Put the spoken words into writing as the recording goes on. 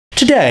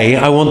Today,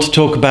 I want to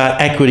talk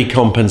about equity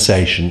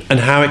compensation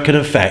and how it can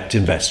affect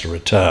investor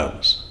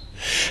returns.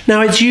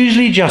 Now, it's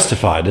usually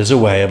justified as a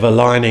way of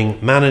aligning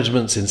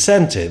management's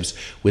incentives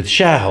with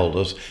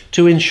shareholders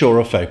to ensure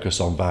a focus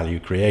on value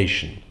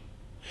creation.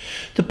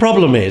 The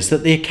problem is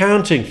that the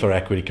accounting for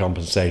equity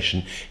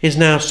compensation is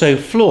now so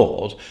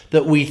flawed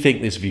that we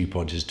think this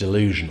viewpoint is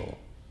delusional.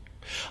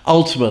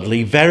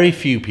 Ultimately, very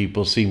few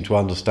people seem to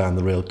understand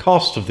the real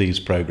cost of these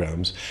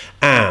programs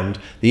and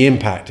the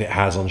impact it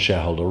has on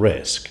shareholder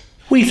risk.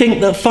 We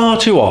think that far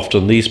too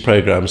often these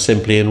programs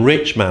simply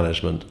enrich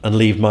management and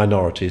leave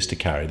minorities to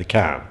carry the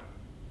can.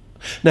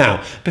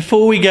 Now,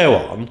 before we go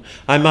on,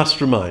 I must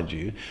remind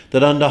you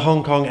that under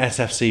Hong Kong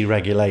SFC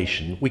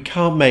regulation, we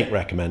can't make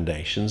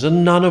recommendations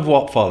and none of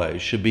what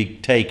follows should be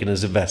taken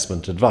as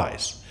investment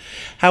advice.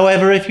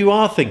 However, if you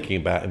are thinking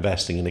about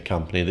investing in a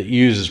company that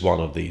uses one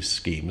of these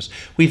schemes,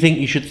 we think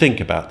you should think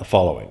about the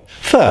following.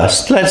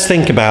 First, let's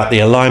think about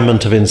the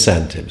alignment of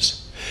incentives.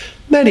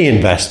 Many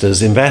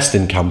investors invest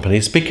in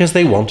companies because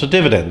they want a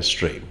dividend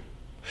stream.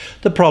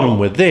 The problem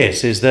with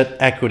this is that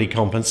equity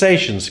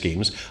compensation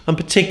schemes, and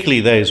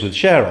particularly those with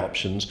share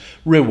options,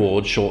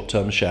 reward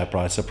short-term share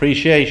price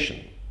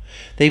appreciation.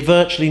 They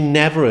virtually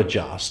never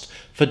adjust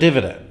for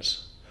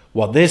dividends.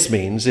 What this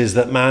means is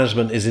that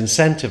management is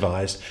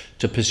incentivized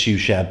to pursue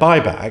share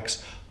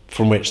buybacks,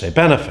 from which they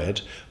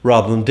benefit,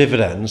 rather than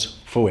dividends,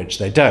 for which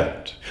they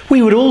don't.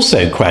 We would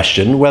also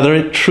question whether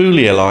it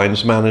truly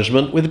aligns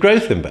management with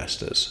growth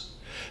investors,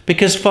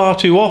 because far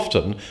too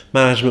often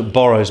management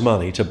borrows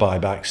money to buy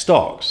back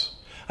stocks.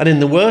 And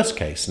in the worst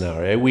case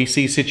scenario, we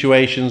see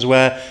situations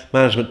where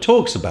management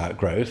talks about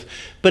growth,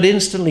 but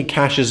instantly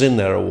cashes in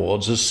their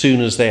awards as soon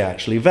as they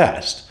actually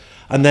vest,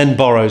 and then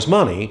borrows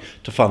money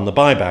to fund the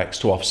buybacks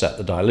to offset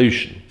the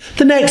dilution.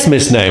 The next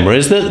misnomer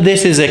is that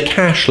this is a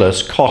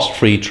cashless,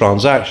 cost-free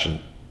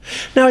transaction.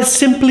 Now, it's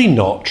simply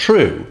not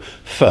true.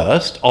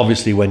 First,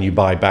 obviously when you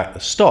buy back the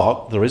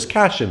stock, there is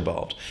cash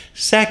involved.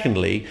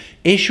 Secondly,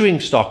 issuing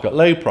stock at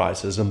low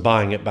prices and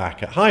buying it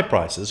back at high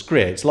prices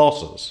creates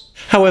losses.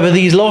 However,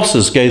 these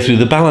losses go through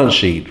the balance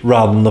sheet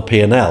rather than the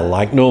P&L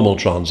like normal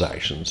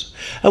transactions.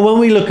 And when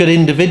we look at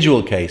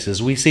individual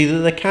cases, we see that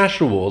the cash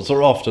rewards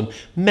are often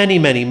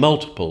many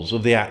multiples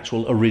of the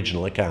actual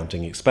original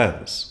accounting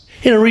expense.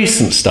 In a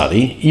recent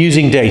study,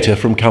 using data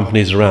from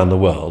companies around the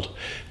world,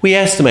 we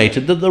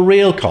estimated that the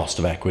real cost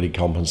of equity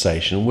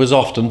compensation was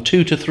often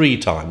 2 to 3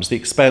 times the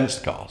expense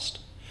cost.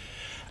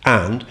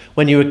 And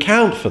when you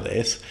account for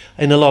this,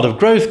 in a lot of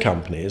growth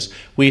companies,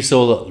 we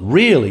saw that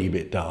real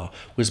EBITDA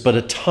was but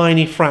a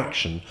tiny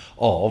fraction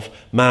of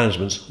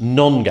management's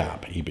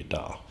non-GAAP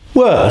EBITDA.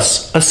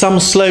 Worse, as some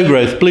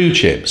slow-growth blue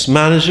chips,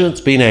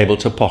 management's been able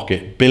to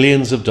pocket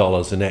billions of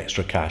dollars in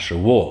extra cash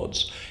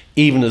rewards,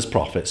 even as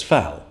profits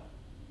fell.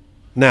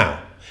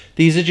 Now,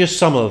 these are just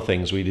some of the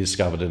things we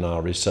discovered in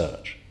our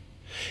research.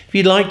 If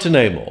you'd like to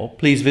know more,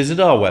 please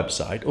visit our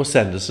website or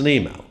send us an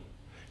email.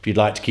 If you'd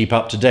like to keep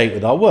up to date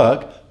with our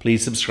work,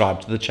 please subscribe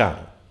to the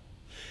channel.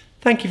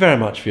 Thank you very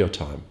much for your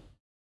time.